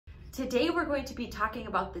Today we're going to be talking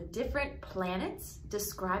about the different planets,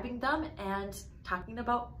 describing them, and talking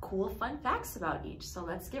about cool fun facts about each. So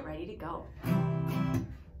let's get ready to go.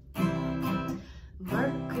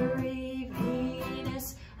 Mercury,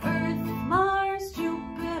 Venus, Earth, Mars,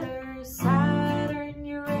 Jupiter, Saturn,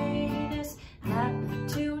 Uranus,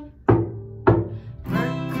 Neptune.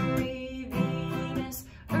 Mercury, Venus,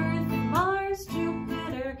 Earth, Mars,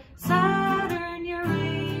 Jupiter, Saturn,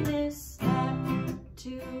 Uranus,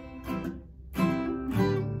 Neptune.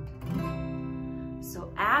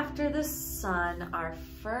 So after the sun, our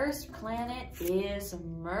first planet is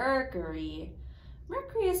Mercury.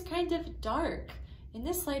 Mercury is kind of dark. In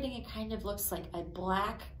this lighting, it kind of looks like a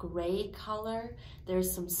black-gray color. There's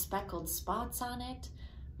some speckled spots on it.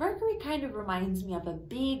 Mercury kind of reminds me of a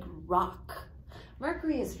big rock.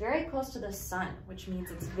 Mercury is very close to the sun, which means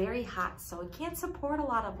it's very hot, so it can't support a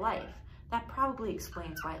lot of life. That probably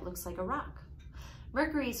explains why it looks like a rock.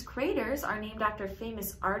 Mercury's craters are named after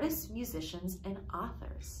famous artists, musicians, and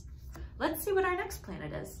authors. Let's see what our next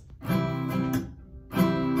planet is.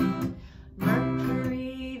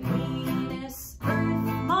 Mercury, Venus, Earth,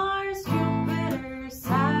 Mars, Jupiter,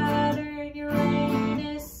 Saturn,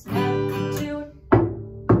 Uranus, Neptune.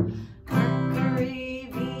 Mercury,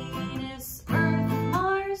 Venus, Earth,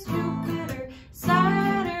 Mars, Jupiter,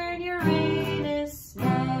 Saturn, Uranus,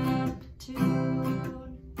 Neptune.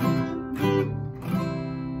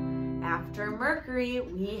 After Mercury,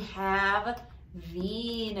 we have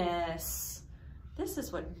Venus. This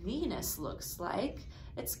is what Venus looks like.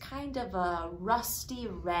 It's kind of a rusty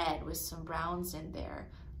red with some browns in there.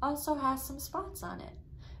 Also has some spots on it.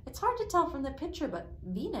 It's hard to tell from the picture, but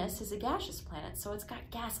Venus is a gaseous planet, so it's got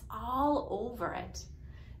gas all over it.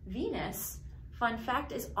 Venus, fun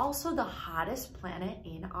fact, is also the hottest planet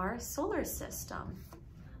in our solar system.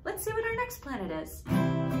 Let's see what our next planet is.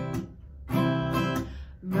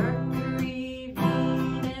 Mercury,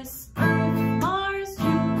 Venus, Earth, Mars,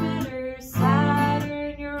 Jupiter,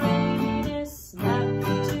 Saturn, Uranus,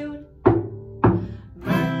 Neptune.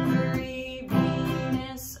 Mercury,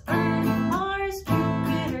 Venus, Earth, Mars,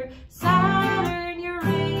 Jupiter, Saturn,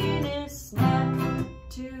 Uranus,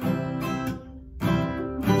 Neptune.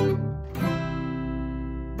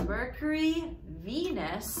 Mercury,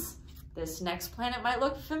 Venus. This next planet might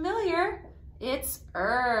look familiar. It's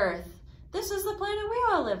Earth. This is the planet we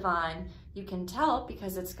all live on. You can tell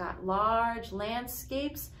because it's got large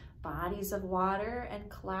landscapes, bodies of water, and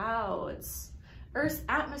clouds. Earth's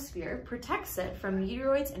atmosphere protects it from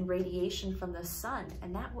meteoroids and radiation from the sun,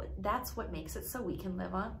 and that's what makes it so we can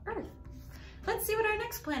live on Earth. Let's see what our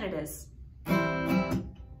next planet is.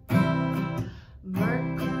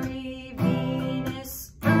 Mercury,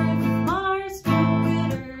 Venus, Earth, Mars,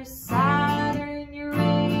 Jupiter, Saturn,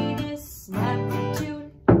 Uranus, Neptune.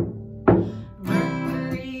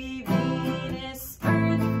 Mercury, Venus,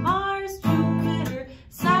 Earth, Mars, Jupiter,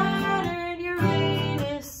 Saturn,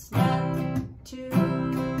 Uranus, Neptune.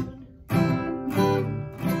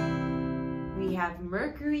 We have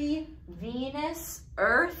Mercury, Venus,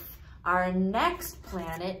 Earth. Our next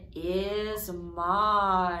planet is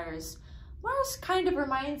Mars. Mars kind of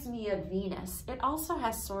reminds me of Venus. It also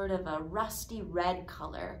has sort of a rusty red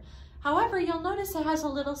color. However, you'll notice it has a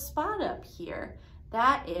little spot up here.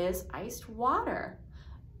 That is iced water.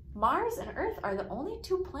 Mars and Earth are the only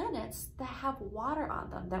two planets that have water on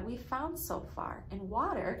them that we've found so far, and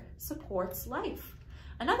water supports life.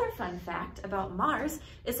 Another fun fact about Mars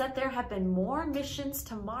is that there have been more missions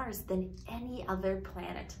to Mars than any other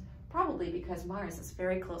planet, probably because Mars is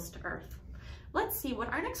very close to Earth. Let's see what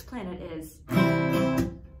our next planet is.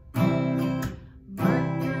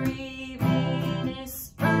 Mercury,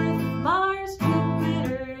 Venus, Earth, Mars,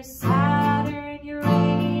 Jupiter, Saturn,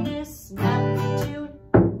 Uranus, Neptune.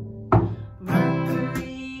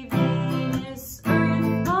 Mercury, Venus,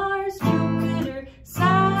 Earth, Mars, Jupiter,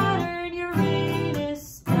 Saturn,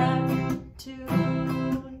 Uranus, Neptune.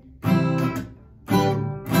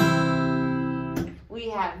 We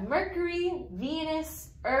have Mercury,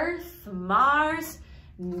 Venus, Earth, Mars.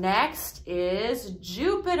 Next is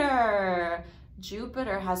Jupiter.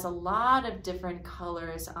 Jupiter has a lot of different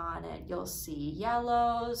colors on it. You'll see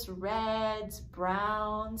yellows, reds,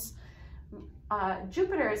 browns.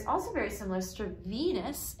 Jupiter is also very similar to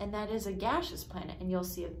Venus, and that is a gaseous planet, and you'll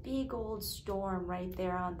see a big old storm right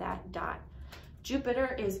there on that dot.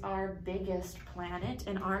 Jupiter is our biggest planet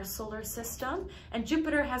in our solar system, and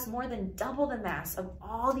Jupiter has more than double the mass of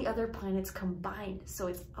all the other planets combined, so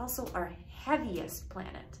it's also our heaviest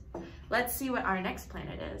planet. Let's see what our next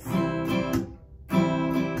planet is.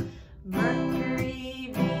 Mercury,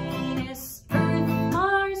 Venus, Earth,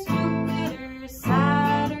 Mars, Jupiter,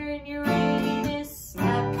 Saturn, Uranus,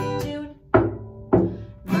 Neptune.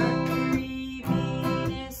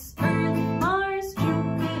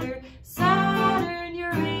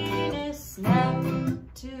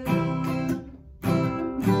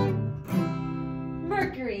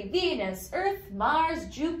 Venus, Earth, Mars,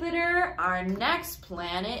 Jupiter. Our next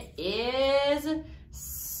planet is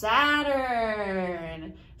Saturn.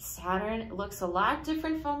 Saturn looks a lot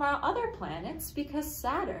different from our other planets because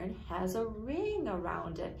Saturn has a ring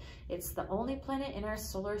around it. It's the only planet in our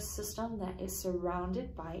solar system that is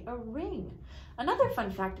surrounded by a ring. Another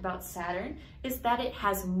fun fact about Saturn is that it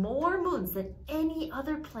has more moons than any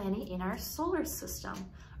other planet in our solar system.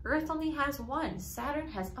 Earth only has one. Saturn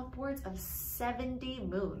has upwards of 70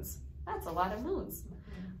 moons. That's a lot of moons.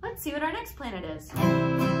 Let's see what our next planet is.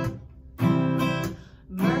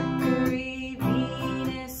 Mercury,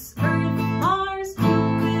 Venus, Earth, Mars,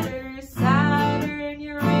 Jupiter, Saturn,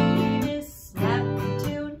 Uranus,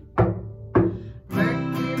 Neptune.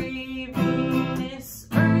 Mercury, Venus,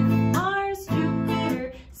 Earth, Mars,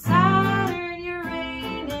 Jupiter, Saturn,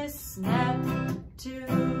 Uranus,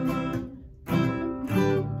 Neptune.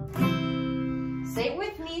 Say it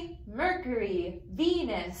with me. Mercury,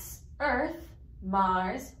 Venus, Earth,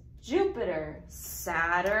 Mars, Jupiter,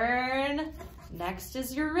 Saturn. Next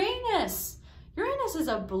is Uranus. Uranus is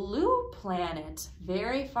a blue planet,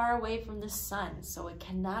 very far away from the sun, so it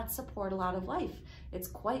cannot support a lot of life. It's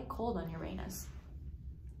quite cold on Uranus.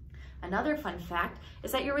 Another fun fact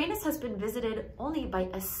is that Uranus has been visited only by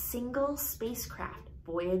a single spacecraft,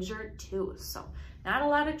 Voyager 2, so not a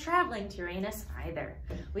lot of traveling to Uranus either.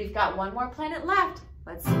 We've got one more planet left.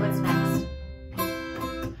 Let's see what's next.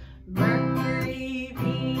 Mercury,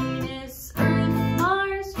 Venus, Earth,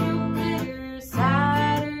 Mars, Jupiter,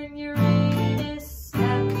 Saturn, Uranus,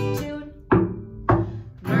 Neptune.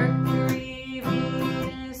 Mercury,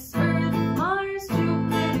 Venus, Earth, Mars,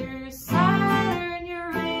 Jupiter, Saturn,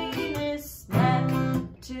 Uranus,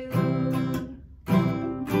 Neptune.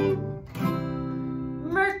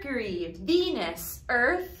 Mercury, Venus,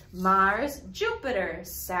 Earth, Mars, Jupiter,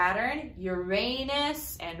 Saturn,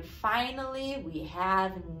 Uranus, and finally we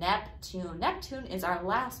have Neptune. Neptune is our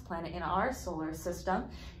last planet in our solar system.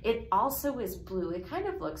 It also is blue. It kind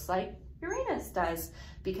of looks like Uranus does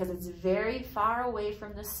because it's very far away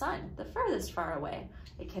from the sun, the furthest far away.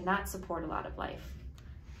 It cannot support a lot of life.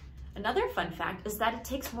 Another fun fact is that it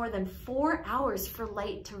takes more than 4 hours for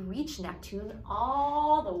light to reach Neptune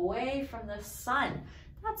all the way from the sun.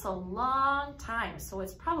 That's a long time, so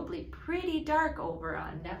it's probably pretty dark over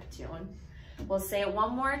on Neptune. We'll say it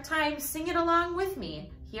one more time. Sing it along with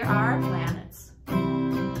me. Here are our planets.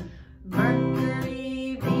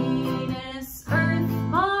 Mercury, Venus, Earth,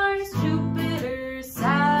 Mars, Jupiter,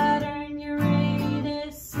 Saturn,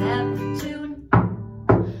 Uranus, Neptune.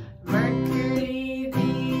 Mercury,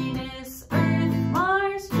 Venus, Earth,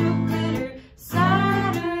 Mars, Jupiter,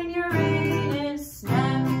 Saturn, Uranus,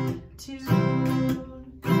 Neptune.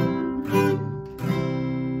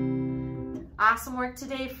 Awesome work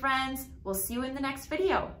today, friends. We'll see you in the next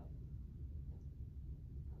video.